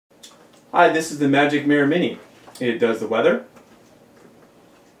Hi, this is the Magic Mirror Mini. It does the weather.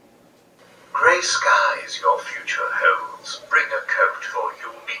 Grey skies your future holds. Bring a coat for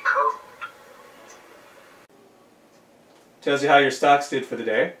you'll be cold. Tells you how your stocks did for the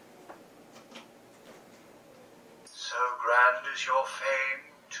day. So grand is your fame,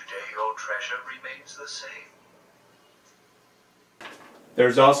 today your treasure remains the same.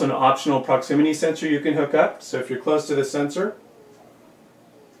 There's also an optional proximity sensor you can hook up, so if you're close to the sensor.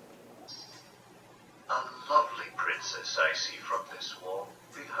 A lovely princess I see from this wall.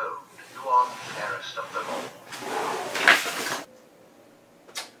 Behold, you are the fairest of them all.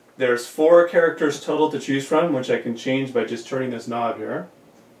 There's 4 characters total to choose from, which I can change by just turning this knob here.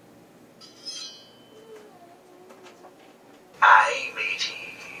 Aye, matey,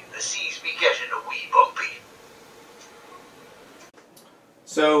 the seas be getting a wee bumpy.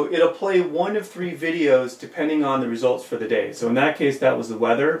 So it'll play one of 3 videos depending on the results for the day. So in that case, that was the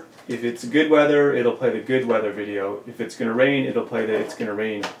weather. If it's good weather, it'll play the good weather video. If it's going to rain, it'll play the it's going to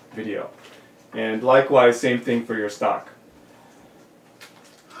rain video. And likewise, same thing for your stock.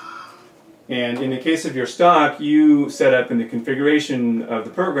 And in the case of your stock, you set up in the configuration of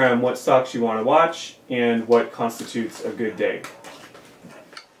the program what stocks you want to watch and what constitutes a good day.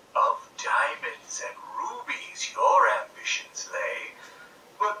 Of diamonds and rubies your ambitions lay,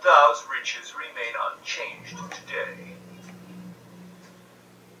 but thou's riches remain unchanged today.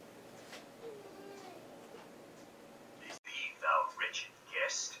 Leave thou wretched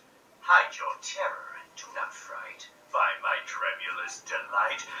guest, hide your terror and do not fright. By my tremulous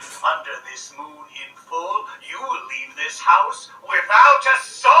delight, under this moon in full, you will leave this house without a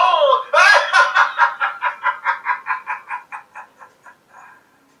soul!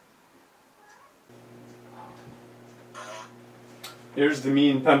 Here's the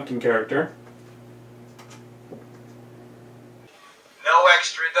mean pumpkin character. No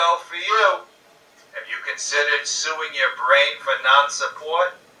extra dough for you. Have you considered suing your brain for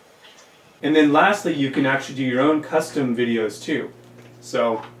non-support? And then lastly, you can actually do your own custom videos too.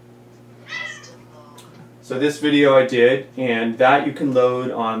 So this video I did, and that you can load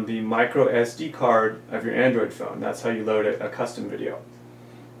on the micro SD card of your Android phone. That's how you load a custom video.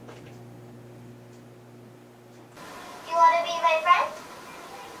 You want to be my friend?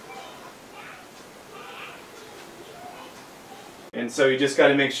 And so you just got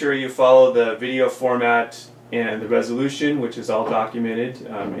to make sure you follow the video format and the resolution, which is all documented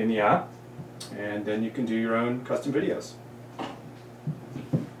in the app. And then you can do your own custom videos.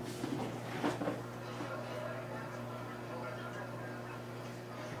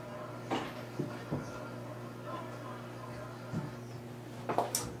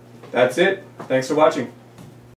 That's it. Thanks for watching.